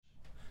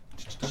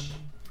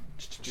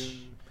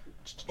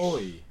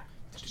Oi.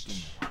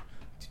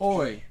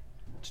 Oi.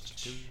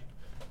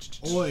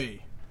 Oi.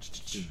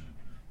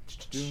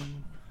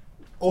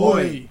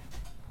 Oi.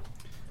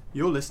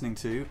 You're listening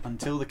to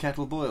Until the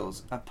Kettle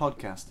Boils, a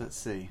podcast at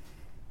sea.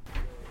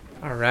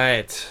 All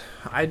right.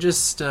 I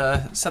just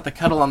set the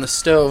kettle on the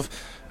stove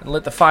and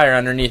lit the fire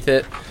underneath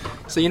it.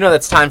 So you know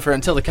that's time for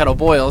Until the Kettle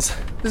Boils.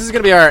 This is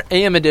going to be our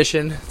AM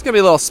edition. It's going to be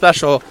a little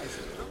special.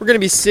 We're going to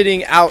be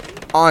sitting out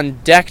on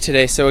deck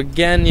today. So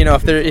again, you know,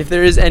 if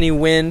there is any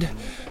wind,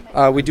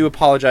 we do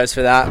apologize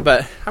for that.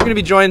 But I'm going to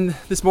be joined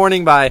this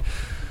morning by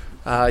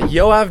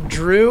Yoav,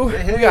 Drew.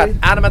 Hey. We got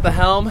Adam at the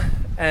helm,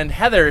 and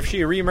Heather if she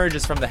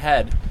reemerges from the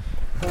head.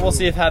 We'll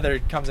see if Heather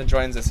comes and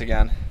joins us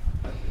again.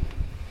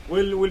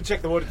 We'll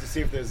check the water to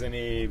see if there's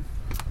any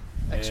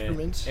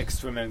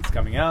excrements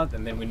coming out,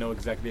 and then we know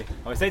exactly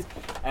how it stays.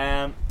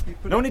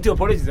 No need to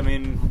apologize. I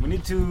mean, we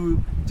need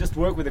to just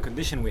work with the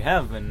condition we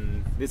have,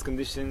 and these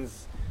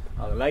conditions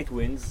are light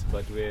winds,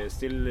 but we're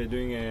still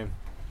doing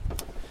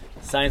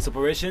science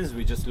operations.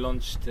 We just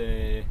launched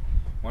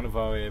one of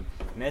our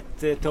net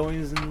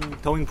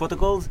towing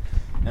protocols,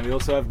 and we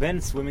also have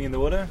Ben swimming in the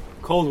water,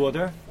 cold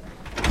water,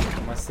 I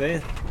must say.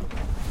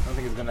 I don't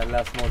think it's gonna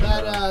last more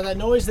than That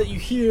noise that you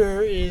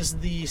hear is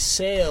the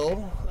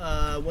sail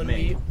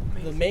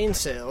the main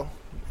sail.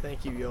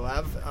 Thank you,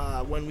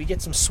 Yoav. When we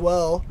get some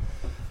swell,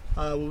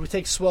 when we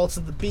take swell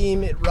to the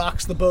beam, it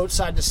rocks the boat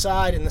side to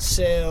side, and the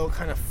sail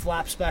kind of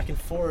flaps back and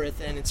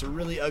forth, and it's a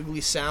really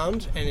ugly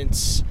sound, and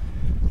it's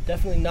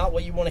definitely not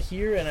what you want to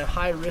hear, and a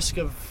high risk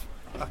of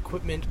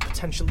equipment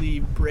potentially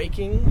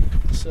breaking.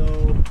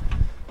 So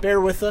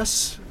bear with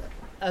us.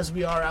 As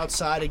we are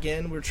outside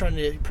again, we're trying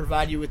to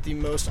provide you with the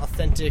most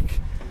authentic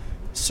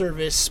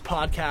service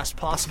podcast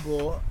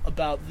possible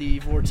about the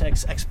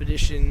Vortex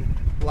Expedition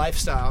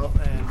lifestyle,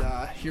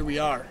 and here we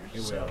are.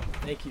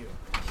 Thank you.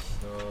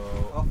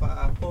 So off at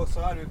our port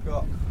side, we've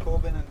got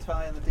Corbin and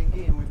Ty in the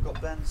dinghy, and we've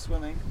got Ben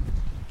swimming,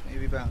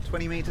 maybe about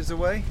 20 metres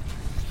away.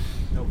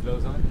 no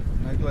clothes on.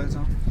 No clothes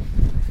on.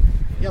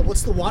 Yeah,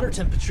 what's the water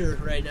temperature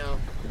right now?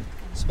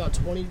 It's about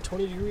 20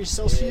 degrees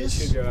Celsius. Yeah, it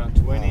should be around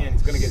 20, and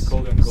it's gonna get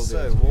colder and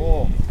colder. So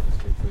warm.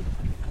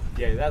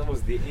 Yeah, that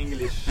was the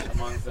English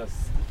amongst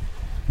us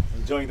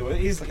enjoying the weather.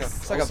 It's like a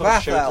also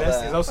bath shirtless. out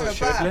there. He's also It's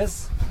like a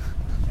shirtless,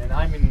 and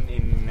I'm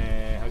in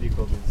how do you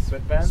call it?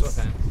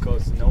 Sweatpants.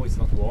 Because no, it's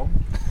not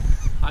warm.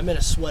 I'm in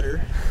a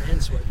sweater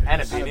and sweater. And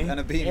a beanie. And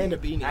a beanie. And a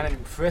beanie. And an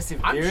impressive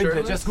I'm beard.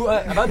 shirtless. Let's go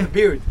about the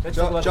beard. Let's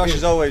talk about Josh the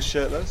is beard. always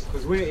shirtless.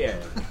 Because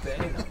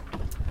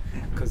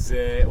because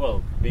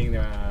well, being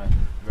the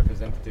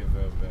representative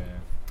of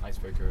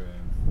icebreaker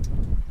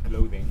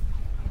clothing.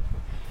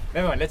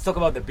 Never mind, let's talk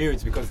about the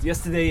beards, because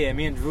yesterday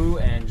me and Drew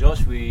and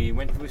Josh, we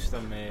went through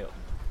some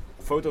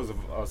photos of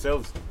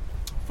ourselves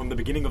from the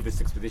beginning of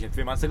this expedition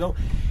 3 months ago,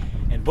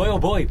 and boy oh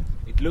boy,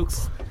 it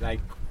looks like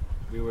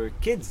we were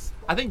kids.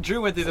 I think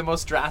Drew went through the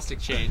most drastic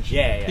change.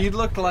 Yeah. He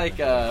looked like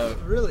a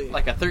Really?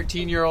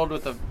 13-year-old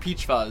with a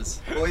peach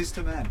fuzz. Boys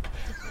to men.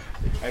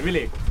 I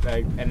really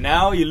like, and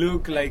now you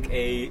look like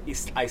a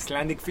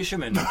Icelandic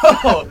fisherman.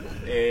 Oh,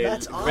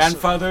 That's awesome.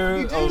 Grandfather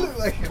You do of look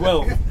like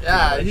 12.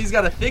 yeah, he's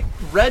got a thick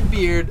red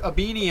beard, a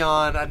beanie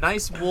on, a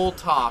nice wool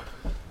top,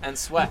 and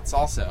sweats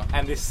also.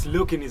 And this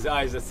look in his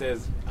eyes that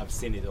says, I've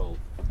seen it all.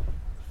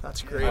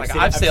 That's great. Like,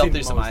 I've sailed seen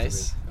through some most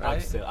of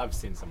ice, it. right? I've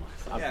seen some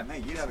ice. Yeah,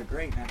 mate, you'd have a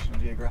great National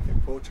Geographic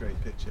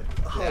portrait picture.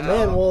 Oh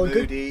man, well,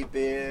 moody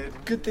beard.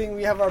 good thing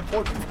we have our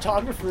portrait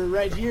photographer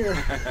right here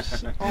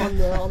on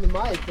the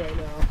mic right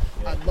now.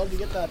 I'd love to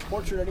get that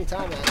portrait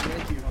anytime, Adam.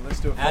 Thank you. Well, let's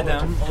do a photo.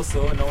 Adam,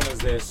 also known as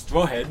the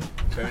Strawhead,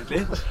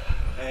 apparently,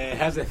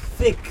 has a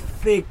thick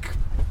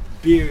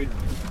beard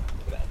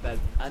that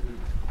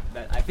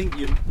I think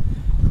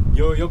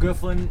your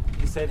girlfriend,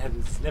 you said,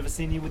 has never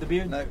seen you with a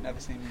beard? No, never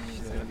seen you.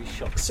 She's gonna be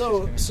shocked.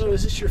 So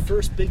is this your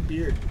first big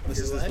beard? This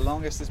is the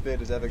longest this beard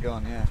has ever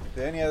gone, yeah.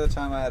 The only other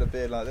time I had a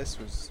beard like this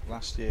was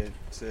last year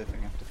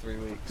surfing after 3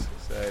 weeks.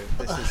 So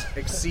this has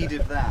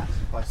exceeded that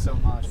by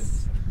some margin.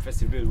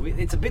 Impressive beard.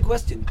 It's a big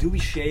question. Do we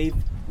shave?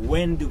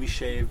 When do we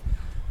shave?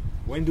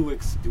 When do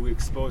we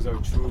expose our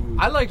true?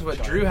 I liked what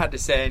shine? Drew had to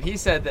say, and he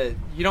said that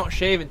you don't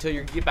shave until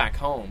you get back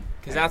home,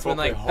 because Yeah, that's when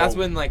proper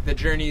home. the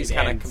journey's It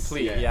kind of ends,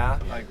 complete. yeah. Yeah.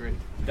 I agree.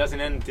 It doesn't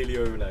end until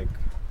you're like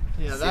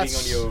Yeah, that's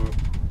sitting on your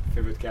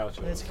favorite couch.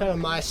 That's kind of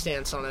my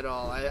stance on it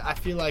all. I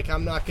feel like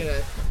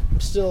the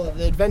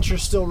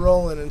adventure's still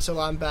rolling until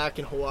I'm back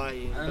in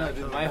Hawaii. I don't know, back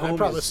dude, home. my I'd home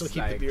probably is still keep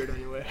the like- beard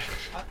anyway.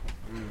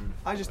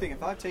 I just think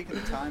if I've taken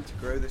the time to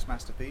grow this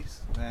masterpiece,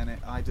 then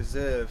I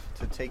deserve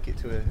to take it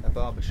to a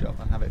barber shop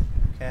and have it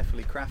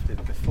carefully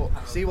crafted before.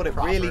 See what it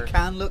really proper.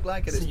 can look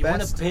like at So its you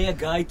want to best. pay a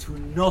guy to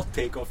not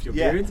take off your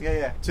Yeah, beard?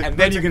 yeah. And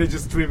then you're gonna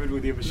just trim it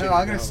with your machine. No,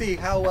 I'm going to see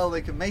how well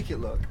they can make it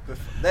look,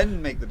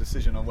 then make the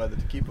decision on whether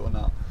to keep it or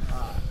not.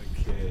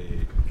 Okay.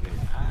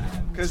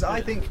 Because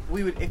I think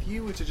if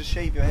you were to just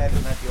shave your head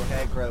and let your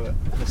hair grow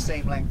at the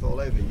same length all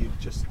over, you'd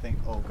just think,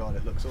 oh god,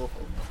 it looks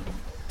awful.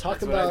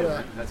 Talk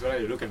about That's what I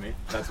do. Look at me.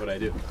 That's what I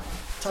do.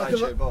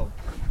 Sideshow Bob.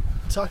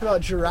 talk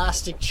about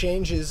drastic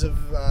changes of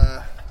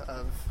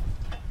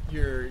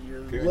your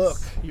Appearance. look,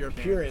 your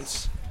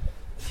appearance.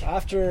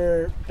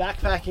 After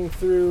backpacking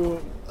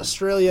through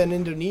Australia and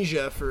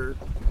Indonesia for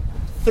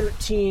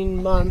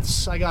 13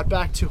 months, I got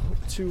back to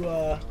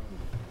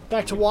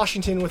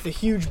Washington with a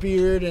huge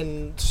beard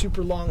and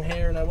super long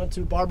hair, and I went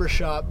to a barber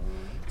shop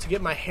to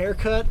get my hair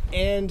cut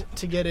and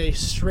to get a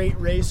straight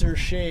razor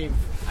shave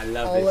I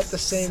love all this. at the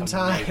same It's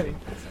time. amazing.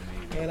 It's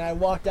amazing. And I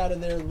walked out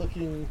of there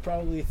looking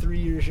probably 3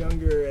 years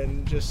younger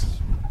and just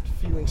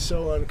feeling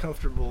so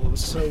uncomfortable. It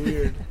was so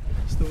weird.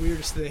 It's the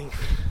weirdest thing.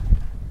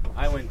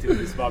 I went to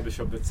this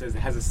barbershop that says it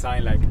has a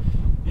sign like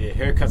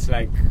haircuts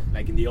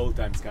like in the old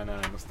times, kind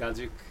of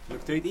nostalgic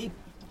look to it. He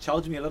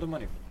charged me a lot of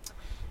money,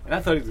 and I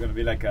thought it was gonna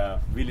be like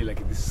a really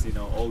like this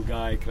old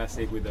guy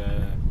classic with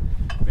a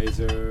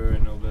razor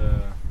and all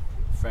the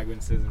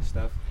fragrances and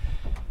stuff.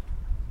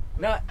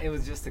 No, it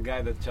was just a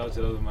guy that charged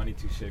a lot of money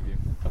to shave you,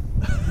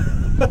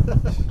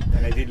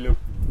 and I did look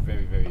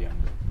very very young.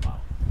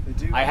 Wow. They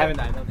do. I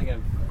don't think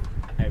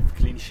I've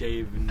clean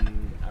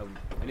shaven.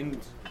 I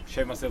didn't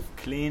shave myself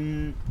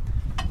clean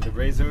with a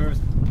razor.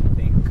 I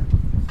think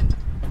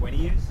 20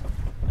 years,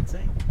 I'd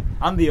say.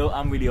 I'm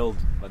really old,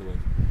 by the way.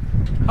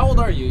 How old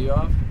are you,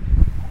 Yoav?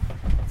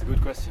 It's a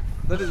good question,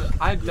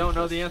 I don't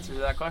know the answer to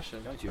that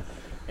question. don't you?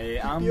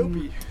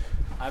 Ethiopia.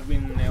 I've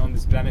been on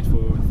this planet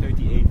for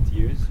 38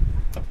 years.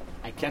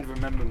 I can't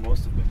remember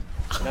most of them.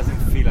 It doesn't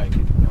feel like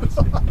it,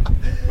 honestly.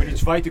 When you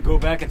try to go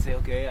back and say,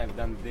 okay, I've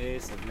done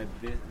this, I've met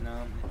this,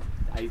 no,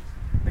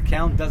 the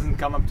count doesn't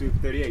come up to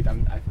 38.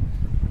 I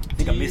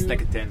think I missed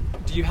like a 10.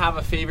 Do you have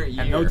a favorite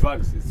year? And no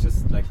drugs, it's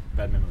just like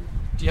bad memory.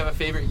 Do you have a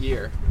favorite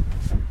year?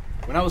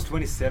 When I was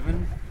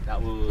 27,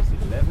 that was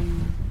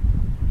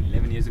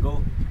 11 years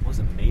ago, it was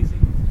amazing.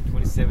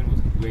 27 was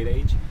a great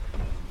age.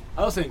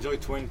 I also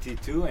enjoyed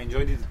 22. I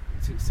enjoyed it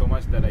so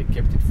much that I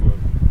kept it for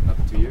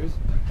another 2 years.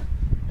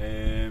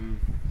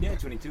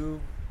 22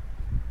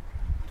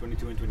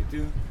 and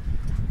 22.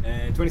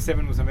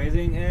 27 was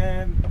amazing.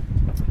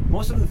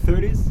 Most of the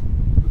 30s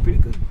were pretty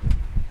good.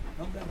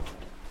 Not bad.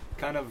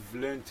 Kind of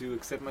learned to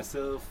accept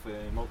myself,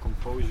 more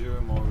composure,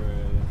 more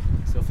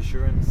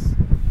self-assurance,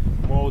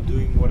 more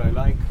doing what I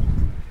like.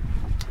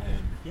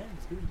 Yeah,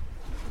 it's good.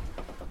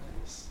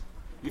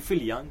 You feel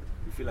young?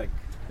 You feel like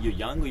you're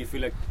young, or you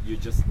feel like you're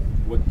just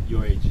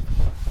your age?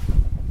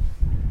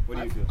 What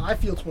do you feel? I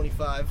feel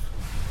 25.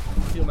 I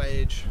feel my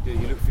age.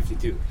 Dude, you look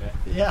 52.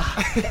 Yeah,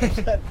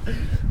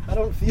 I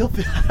don't feel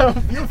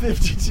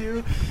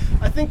 52.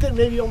 I think that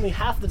maybe only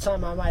half the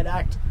time I might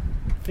act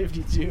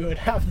 52, and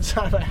half the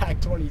time I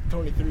act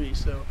 23.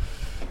 So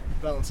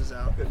it balances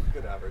out.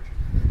 Good average.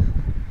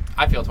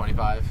 I feel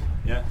 25.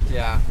 Yeah,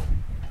 Yeah.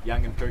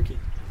 young and perky.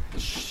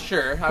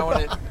 Sure, I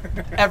wouldn't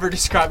ever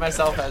describe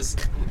myself as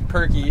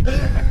perky.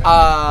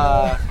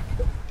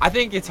 I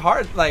think it's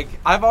hard. Like,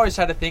 I've always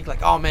tried to think,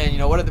 like, oh man,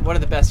 what are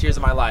the best years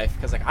of my life?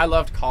 Because like I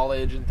loved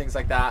college and things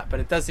like that. But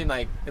it does seem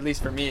like, at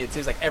least for me, it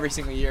seems like every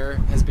single year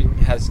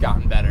has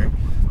gotten better.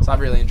 So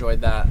I've really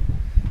enjoyed that.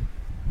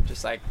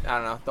 Just like, I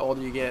don't know, the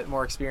older you get,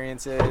 more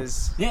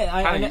experiences.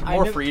 Yeah,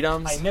 more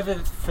freedoms. I never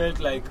felt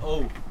like,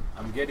 oh,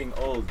 I'm getting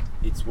old.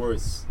 It's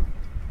worse.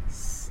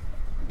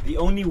 The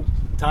only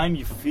time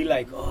you feel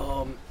like,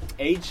 oh,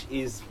 age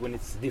is when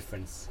it's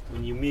difference.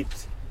 When you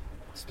meet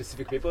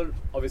specific people,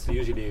 obviously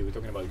usually we're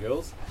talking about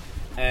girls,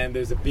 and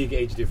there's a big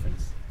age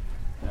difference.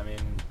 I mean,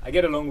 I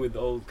get along with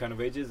all kind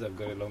of ages. I've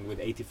got along with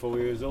 84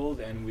 years old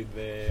and with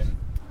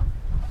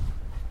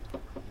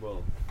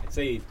I'd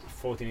say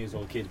 14 years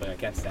old kids, but I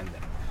can't stand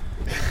them.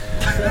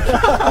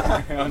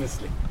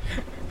 Honestly,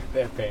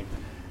 they're pain.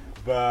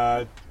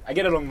 But I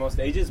get along most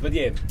ages. But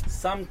yeah,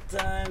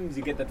 sometimes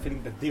you get that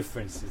feeling that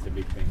difference is the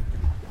big thing.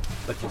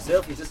 But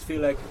yourself, you just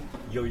feel like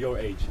you're your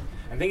age.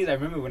 And the thing is, I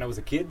remember when I was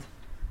a kid,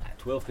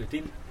 12,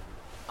 13,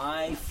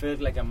 I felt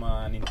like I'm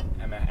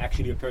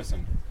actually a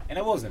person, and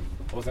I wasn't.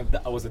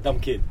 I was a dumb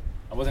kid.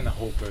 I wasn't a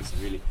whole person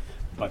really.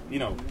 But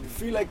you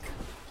feel like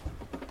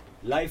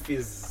life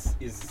is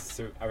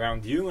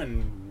around you,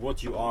 and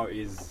what you are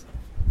is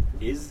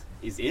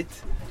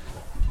it.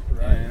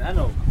 Right. And I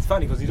know it's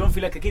funny because you don't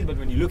feel like a kid, but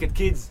when you look at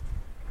kids,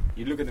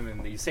 you look at them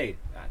and you say,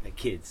 they're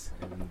kids,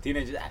 and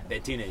teenagers, they're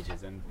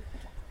teenagers, and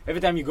every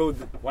time you go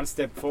one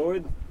step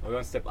forward or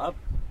one step up,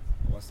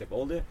 one step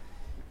older,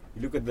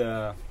 you look at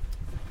the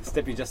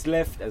step you just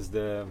left as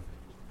the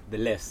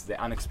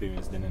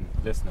unexperienced, and then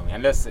less knowing.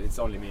 Unless it's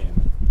only me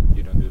and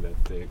you don't do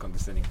that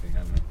condescending thing.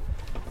 I don't know.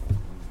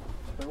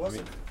 But what's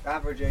the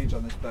average age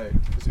on this boat?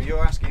 Because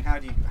you're asking how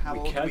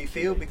old do we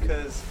feel?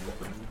 Because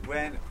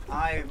when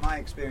my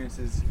experience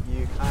is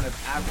you kind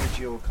of average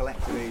your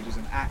collective ages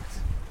and act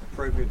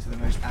appropriate to the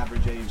most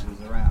average age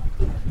that's around.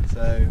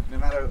 So no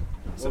matter,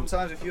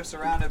 sometimes if you're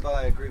surrounded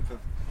by a group of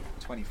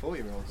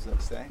 24-year-olds,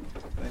 let's say,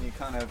 then you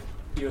kind of,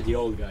 you're the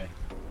old guy.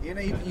 You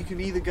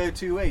can either go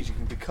two ways. You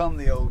can become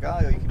the old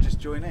guy, or you can just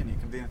join in. You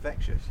can be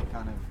infectious. You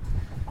kind of.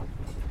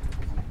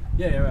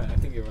 Yeah, you're right. I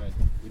think you're right.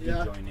 We do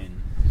join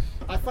in.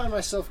 I find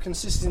myself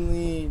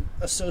consistently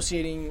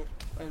associating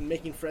and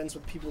making friends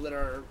with people that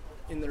are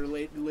in their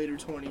later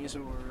 20s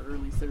or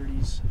early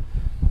 30s.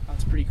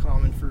 That's pretty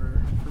common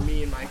for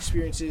me and my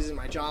experiences and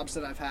my jobs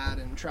that I've had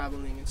and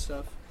traveling and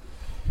stuff.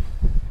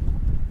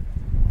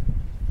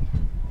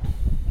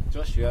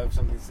 Josh, you have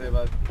something to say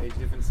about age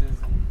differences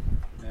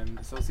and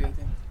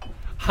associating?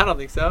 I don't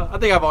think so. I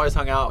think I've always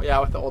hung out,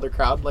 with the older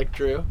crowd like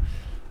Drew.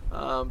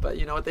 But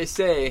you know what they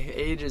say,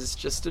 age is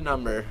just a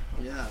number.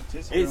 Yeah,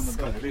 it's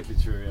completely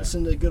true, yeah.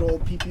 Listen to good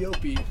old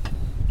PPOP.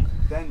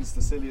 Ben's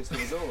the silliest of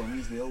us all, and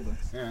he's the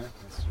oldest. Yeah,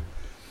 that's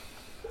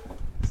true.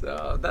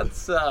 So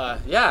that's,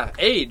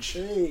 age.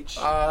 Age.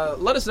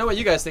 Let us know what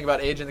you guys think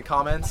about age in the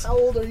comments. How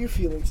old are you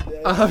feeling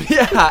today?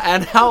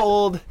 And how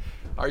old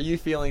are you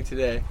feeling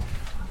today?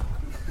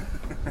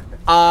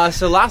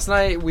 So last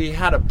night we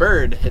had a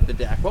bird hit the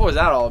deck. What was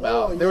that all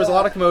about? There was a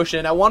lot of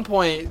commotion. At one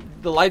point,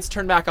 the lights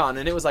turned back on,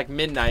 and it was like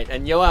midnight,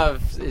 and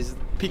Yoav is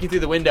peeking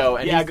through the window,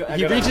 and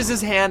he reaches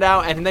his hand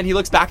out, and then he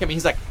looks back at me.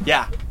 He's like,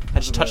 yeah, I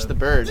just touched the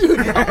bird. Dude,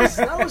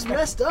 that was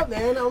messed up,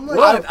 man. I'm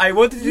like, I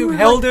wanted to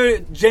hold her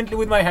gently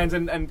with my hands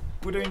and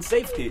put her in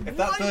safety. If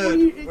that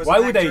bird was why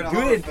would I do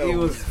it? Film, it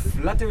was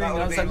fluttering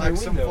outside my like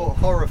some window.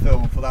 horror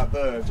film for that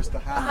bird, just the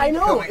hand. I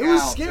know, it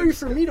was out, scary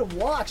for me to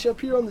watch up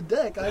here on the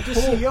deck. I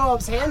just see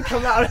Yoav's hand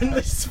come out in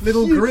this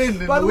little grin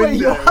in By the the way,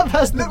 window. Yoav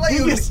has the Looked like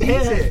biggest he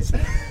was gonna eat hands.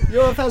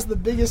 Yoav has the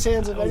biggest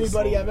hands of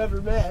anybody I've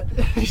ever met.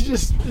 He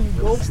just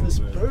engulfs this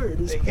bird,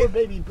 this poor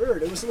baby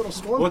bird. It was a little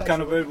storm What petrel.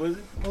 kind of bird was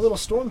it? A little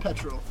storm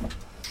petrel.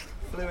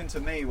 Flew into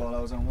me while I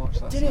was on watch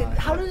last Did it? night.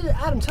 How did it,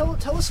 Adam?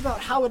 Tell us about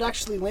how it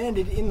actually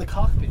landed in the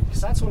cockpit, because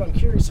that's what I'm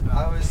curious I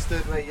about. was stood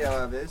where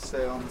Yoav is,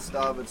 so on the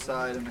starboard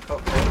side in the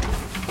cockpit.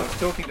 I was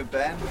talking to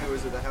Ben, who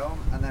was at the helm,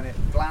 and then it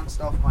glanced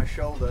off my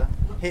shoulder,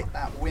 hit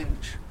that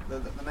winch, the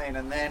main,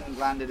 and then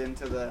landed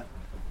into the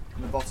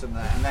bottom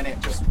there, and then it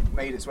just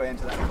made its way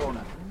into that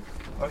corner.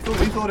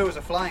 We thought it was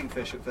a flying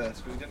fish at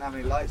first because we didn't have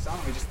any lights on.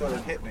 We just thought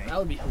it hit me. That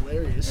would be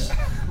hilarious.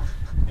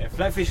 Yeah,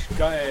 flyfish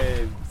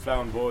fly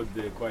on board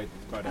quite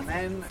And often.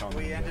 then Found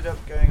we them, ended up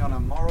going on a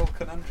moral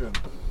conundrum,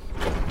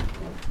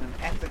 an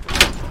ethical.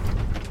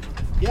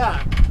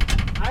 Yeah,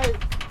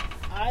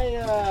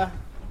 I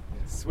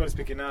Swell's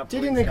picking up.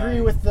 didn't wind's agree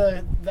high. with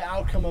the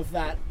outcome of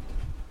that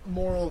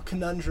moral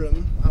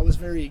conundrum. I was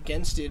very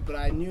against it, but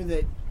I knew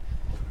that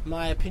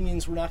my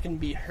opinions were not going to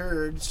be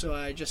heard, so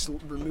I just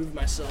removed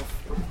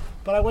myself.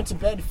 But I went to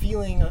bed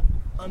feeling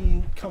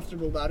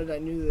uncomfortable about it. I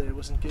knew that it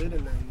wasn't good,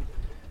 and then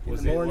in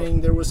the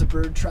morning there was a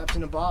bird trapped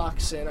in a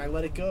box, and I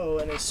let it go,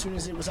 and as soon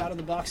as it was out of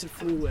the box, it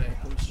flew away.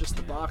 It was just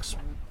the box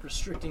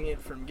restricting it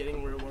from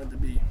getting where it wanted to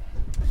be.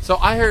 So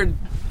I heard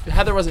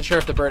Heather wasn't sure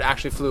if the bird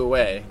actually flew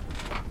away.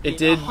 It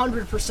did.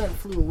 100%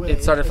 flew away.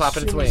 It started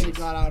flapping its as soon as wings. it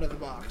got out of the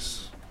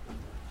box.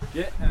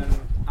 Yeah,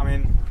 I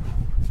mean,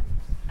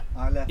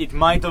 I left. it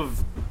might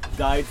have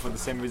died for the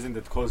same reason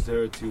that caused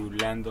her to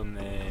land on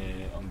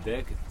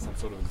deck, some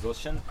sort of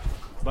exhaustion.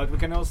 But we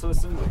can also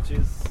assume that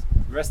she's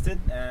rested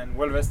and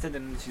well rested,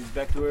 and she's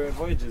back to her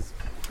voyages.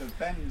 So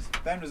Ben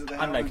was at the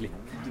helm. Unlikely.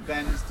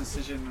 Ben's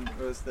decision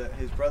was that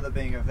his brother,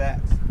 being a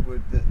vet,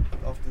 that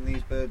often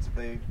these birds,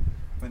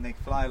 when they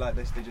fly like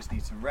this, they just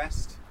need some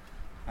rest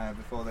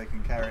before they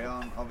can carry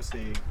on.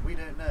 Obviously, we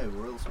don't know.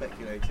 We're all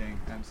speculating,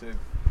 and so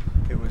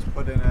it was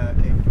put in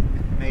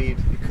it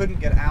couldn't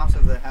get out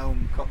of the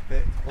helm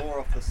cockpit or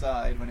off the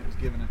side when it was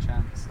given a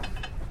chance,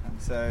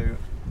 and so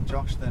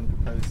Josh then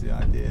proposed the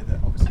idea that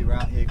obviously we're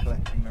out here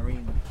collecting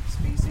marine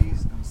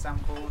species and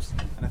samples,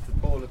 and if the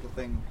poor little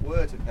thing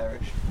were to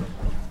perish,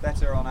 it's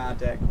better on our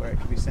deck where it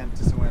could be sent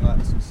to somewhere like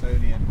the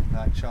Smithsonian,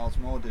 like Charles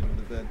Moore did with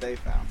the bird they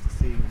found, to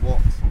see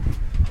what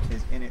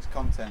is in its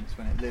contents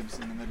when it lives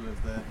in the middle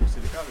of the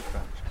Pacific garbage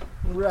patch.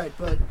 Right,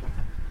 but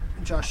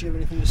Josh, you have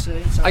anything to say?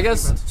 It sounds I like you're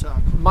guess about to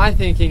talk. my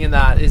thinking in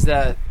that is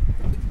that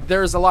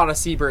there's a lot of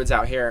seabirds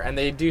out here, and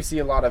they do see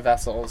a lot of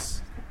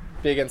vessels,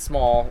 big and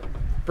small.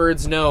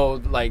 Birds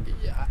know, like,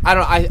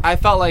 I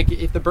felt like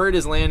if the bird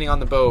is landing on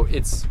the boat,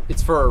 it's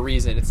for a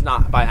reason. It's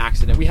not by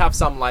accident. We have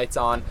some lights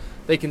on,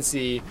 they can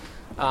see.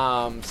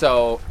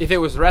 So if it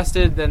was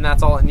rested, then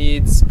that's all it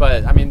needs.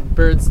 But I mean,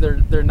 birds,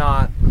 they're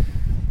not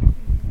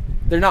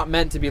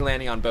meant to be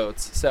landing on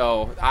boats.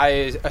 So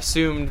I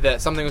assumed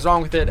that something was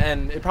wrong with it,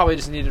 and it probably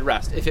just needed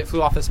rest. If it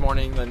flew off this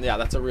morning, then yeah,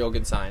 that's a real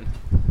good sign.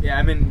 Yeah,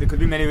 I mean, there could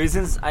be many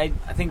reasons. I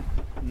think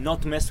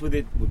not mess with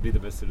it would be the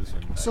best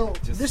solution. So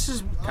just this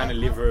is kind of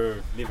leave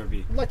her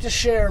be. I'd like to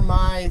share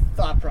my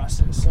thought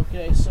process.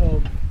 Okay,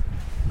 so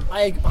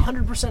I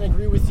 100%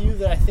 agree with you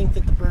that I think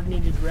that the bird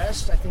needed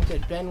rest. I think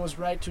that Ben was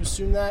right to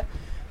assume that.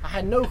 I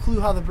had no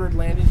clue how the bird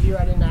landed here.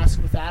 I didn't ask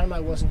with Adam.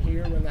 I wasn't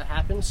here when that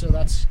happened, so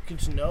that's good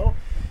to know.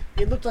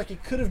 It looked like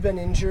it could have been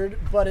injured,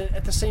 but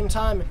at the same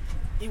time,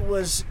 it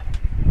was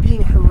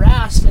being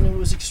harassed, and it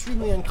was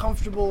extremely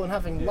uncomfortable, and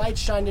having light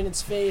shined in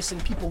its face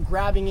and people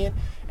grabbing it,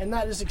 and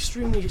that is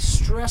extremely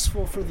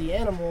stressful for the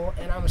animal.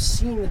 And I'm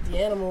seeing that the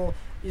animal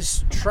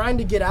is trying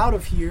to get out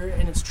of here,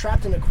 and it's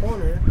trapped in a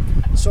corner.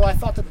 So I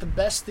thought that the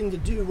best thing to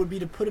do would be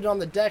to put it on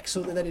the deck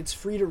so that it's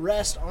free to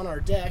rest on our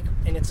deck,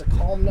 and it's a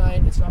calm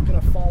night, it's not going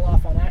to fall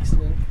off on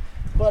accident.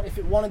 But if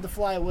it wanted to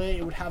fly away,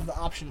 it would have the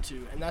option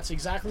to. And that's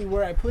exactly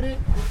where I put it,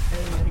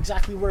 and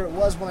exactly where it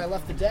was when I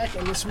left the deck.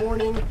 And this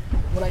morning,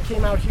 when I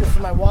came out here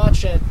for my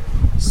watch at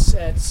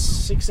at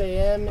 6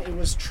 a.m. It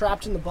was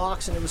trapped in the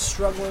box and it was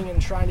struggling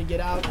and trying to get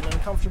out and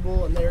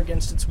uncomfortable and there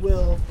against its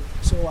will.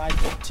 So I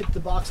tipped the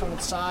box on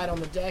its side on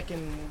the deck,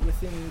 and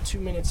within 2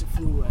 minutes it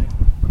flew away.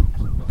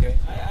 Okay,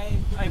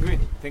 I agree.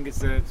 I think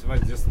it's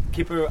right. Just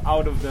keep her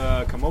out of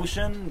the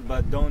commotion,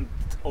 but don't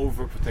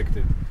overprotect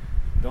it.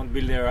 Don't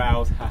build her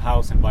out a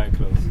house and buy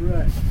clothes.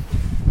 Right.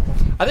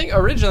 I think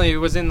originally it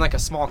was in like a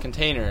small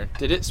container.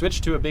 Did it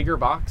switch to a bigger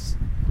box?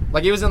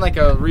 Like it was in like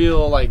a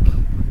real like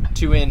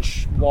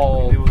 2-inch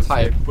wall it was,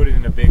 type. Put it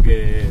in a big.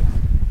 It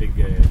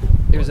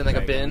was in like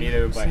a bin.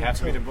 Meter by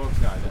half meter box.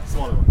 No, a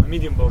smaller one. A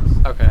medium box.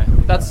 Okay,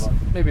 that's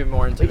maybe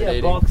more But yeah,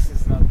 intimidating. box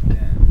is not.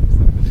 Yeah, it's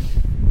not a good idea.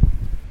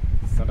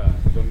 It's not a.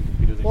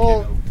 He doesn't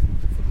Well, kennel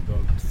for the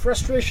dog.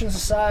 Frustrations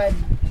aside,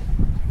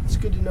 it's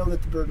good to know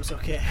that the bird was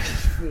okay.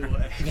 Flew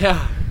away.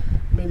 Yeah,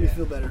 Made me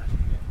feel better.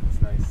 Yeah,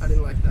 it's nice. I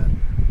didn't like that.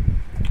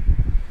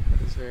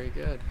 that was very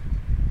good.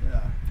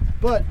 Yeah.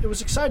 But it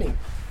was exciting.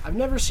 I've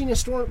never seen a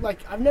storm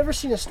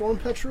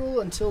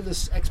petrel until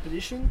this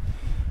expedition,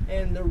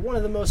 and they're one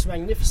of the most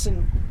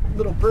magnificent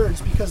little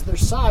birds because their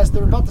size.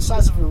 They're about the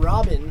size of a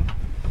robin,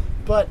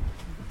 but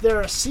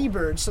they're a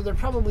seabird, so they're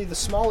probably the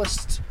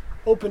smallest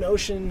open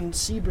ocean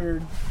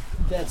seabird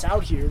that's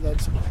out here.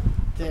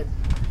 That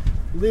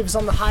lives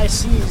on the high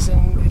seas,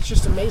 and it's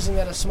just amazing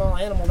that a small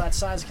animal that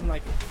size can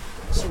like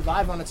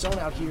survive on its own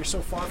out here so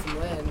far from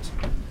land.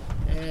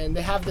 And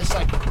they have this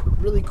like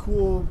really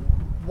cool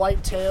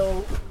white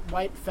tail,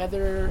 white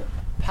feather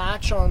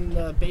patch on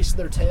the base of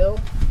their tail,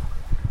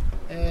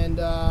 and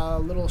a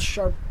little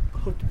sharp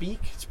hooked beak.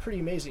 It's pretty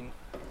amazing.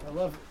 It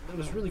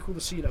was really cool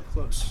to see it up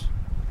close.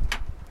 I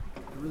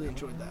really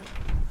enjoyed that.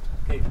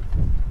 Okay.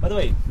 By the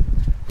way,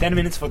 10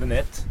 minutes for the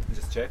net. I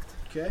just checked.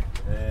 Okay.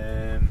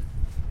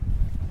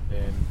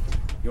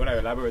 You want to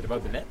elaborate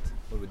about the net?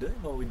 What we're doing?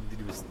 Or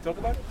did we talk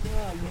about it? We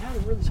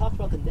haven't really talked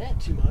about the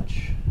net too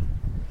much.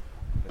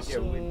 But yeah,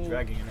 we're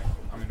dragging a net.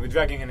 We're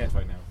dragging a net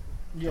right now.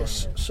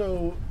 Yes,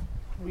 so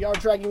we are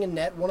dragging a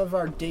net. One of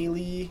our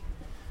daily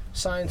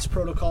science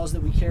protocols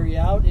that we carry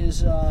out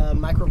is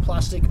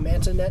microplastic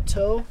manta net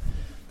tow.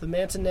 The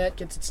manta net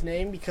gets its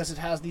name because it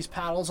has these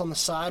paddles on the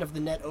side of the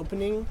net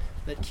opening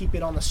that keep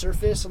it on the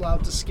surface, allow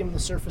it to skim the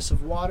surface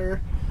of water.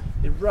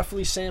 It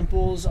roughly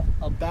samples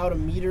about a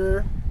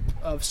meter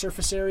of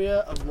surface area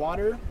of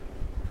water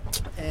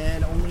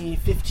and only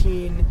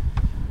 15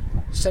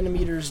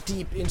 centimeters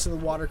deep into the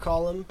water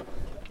column.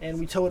 And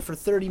we tow it for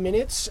 30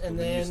 minutes, and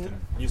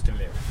then Houston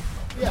layer.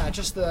 yeah,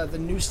 just the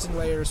Newston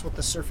layer is what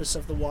the surface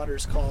of the water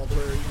is called,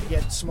 where you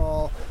get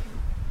small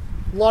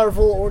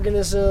larval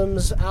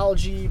organisms,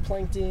 algae,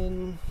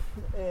 plankton,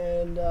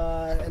 and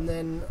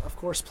then of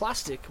course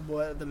plastic,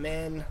 the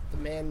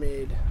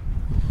man-made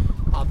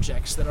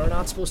objects that are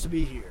not supposed to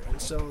be here.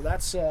 And so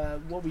that's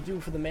what we do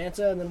for the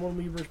manta. And then when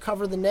we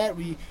recover the net,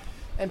 we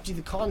empty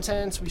the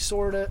contents, we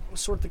sort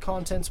the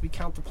contents, we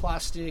count the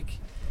plastic.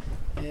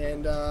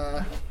 And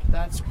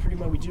that's pretty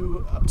much, we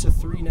do up to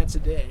 3 nets a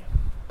day,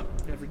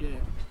 every day.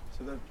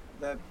 So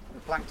the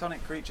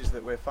planktonic creatures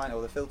that we're finding,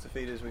 or the filter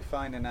feeders we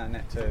find in our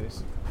net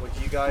tows, would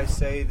you guys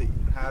say that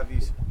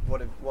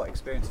what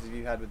experiences have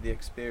you had with the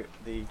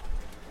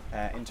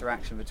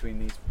interaction between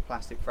these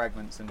plastic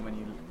fragments and when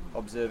you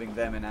observing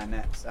them in our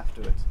nets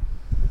afterwards?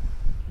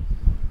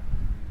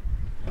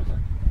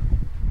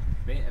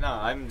 No,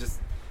 I'm just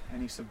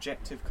any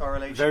subjective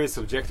correlation? Very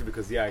subjective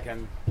because I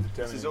can't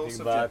determine this is all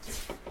anything.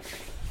 subjective. But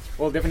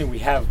well, definitely we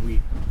have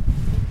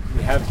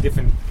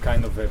different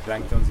kind of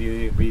planktons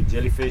here, be it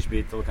jellyfish, be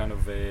it all kind of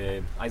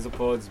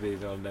isopods, be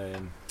it all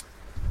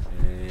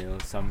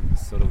some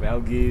sort of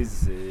algae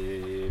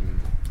and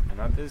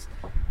others.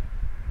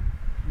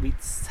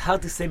 It's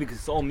hard to say because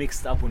it's all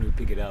mixed up when we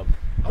pick it up.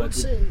 But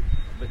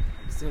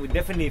we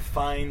definitely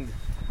find.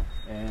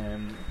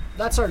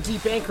 That's our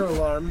deep anchor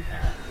alarm.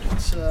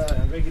 It's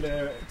a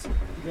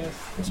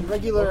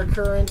regular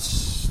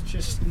occurrence.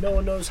 Just no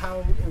one knows how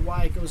or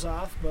why it goes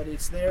off, but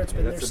it's there. It's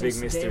been there since That's a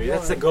big mystery. day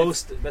That's one. a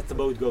ghost. That's the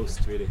boat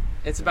ghost, really.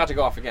 It's about to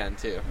go off again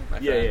too. My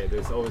friend. Yeah.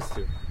 There's always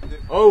two.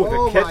 Oh, the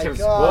my ketchup's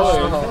gosh,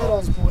 boiled. the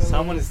kettle's boiling.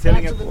 Someone is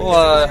telling Back us to the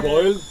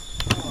boiled.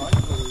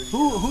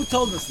 Who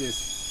told us this?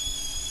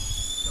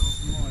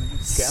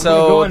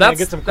 So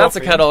that's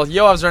a kettle.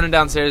 Yoav's running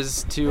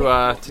downstairs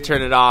to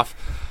turn it off.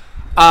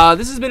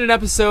 This has been an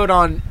episode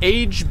on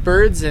aged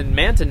birds and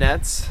manta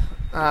nets.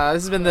 This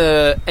has been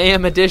the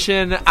AM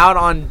edition out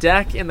on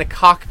deck in the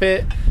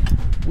cockpit.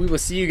 We will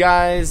see you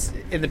guys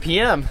in the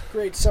PM.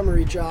 Great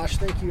summary, Josh.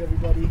 Thank you,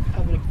 everybody.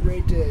 Having a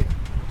great day.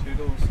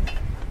 Toodles.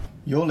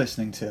 You're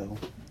listening to...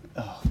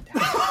 Oh,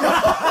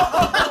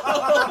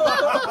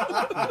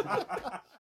 damn.